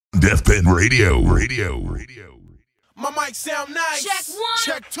Deathbed Radio. My mic sound nice. Check one.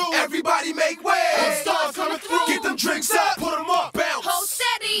 Check two. Everybody make way. Hoodstars coming through. Get them drinks up. Put them up. Bounce. Hold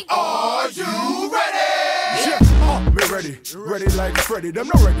steady. Are you ready? Yeah, me ready like Freddy. Them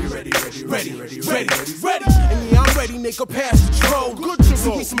not ready. Ready. And yeah, I'm ready, nigga. Pass the troll. Good to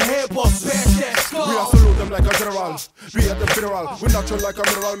go. Me some hair bosses. Pass that skull. We are salute them like a general. Be at the funeral. We natural like a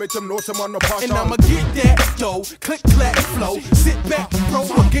mineral. Make them know some on the part. And I'ma get that dough. Click, clack, flow. Sit back, bro.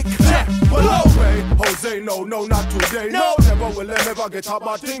 I'ma get clapped. Below. Hey, Jose, no, not today. No, never will I never get up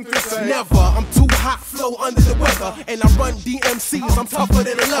my thing to say. Never. I'm too hot, flow under the weather. And I run DMCs. I'm tougher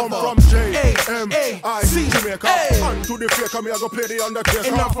than a leather. Come from J-M-I-C Jamaica. On to the faker, me I go play the Undertaker.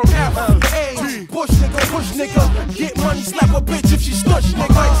 And I'm from F-A. Push nigga. Get money, slap a bitch if she stush,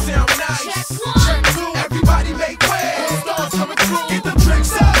 nigga. Might sound nice. Check one. Check two. Everybody make way. Stars coming through. Get them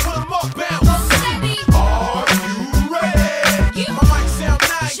drinks up. Put them up. Bounce. Hold steady. Are you ready? My mic sound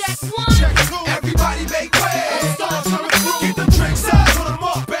nice. Check one. Check two. Everybody make way. Stars coming through. Get them drinks up. Put them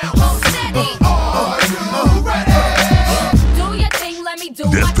up. Bounce. Hold steady. Are you ready? Do your thing, let me do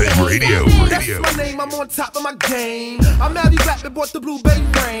my Deathbed thing. Radio. That's my name, I'm on top of my game. I'm Abby Black that bought the Blue Bay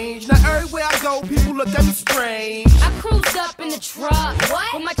range. Now everywhere I go, people look at me strange. I cruised up in the truck.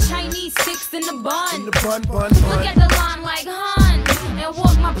 What? With my Chinese sticks in the bun. In the bun. Look at the line like hun. And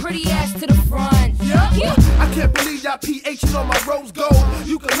walk my pretty ass to the front. Yeah. I can't believe y'all PHing on my rose gold.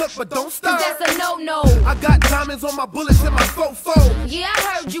 You can look, but don't stop. That's a no-no. I got diamonds on my bullets and my fofo. Yeah, I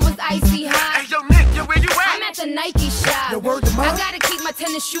heard you was icy hot. Hey, yo, Nick, where you I'm at the Nike shop. Yo, word to mouth. I gotta keep my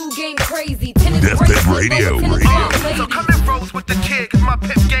tennis shoe game crazy. Tennis Deathbed bracelet, Radio. tennis ball, ladies. So come and rose with the kid, cause my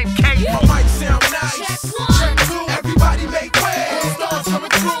pimp game came. My mic sound nice. Check one. Check two. Everybody make way. Stars coming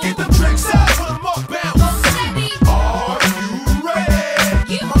through. Get them drinks up. Put them up. Bounce. Hold steady. Are you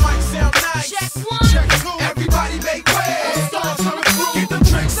ready? My mic sound nice. Check one. Check two. Everybody make way. Stars coming through. Get them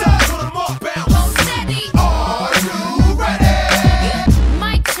drinks up. Put them up. Bounce. Hold steady. Are you ready?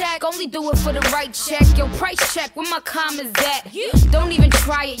 Mic check, only do it for the right check. Yo, price check, where my commas at? Don't even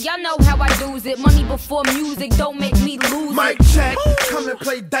try it, y'all know how I do's it. Money before music, don't make me lose Mic it. check, come and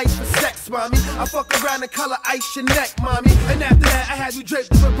play dice for sex, mommy. I fuck around and color ice your neck, mommy. And after that, I had you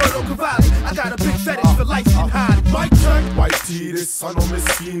draped in Roberto Cavalli. I got a big fetish for light skin high. Mic check. White tee this, I know me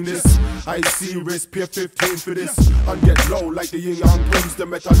skin this. I see risk, pay 15 for this. And get low like the yin yang twins. The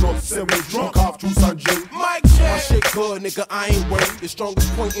meta not send me drunk off juice and gin. Mic check. My shit good, nigga, I ain't worried. The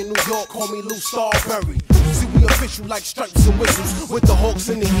strongest point in New York, call me Lou Starberry. See, we official like stripes and whistles. With the hawks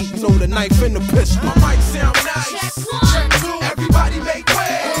in the heat, you know the knife and the pistol. My mic sound nice. Check one. Check two. Everybody make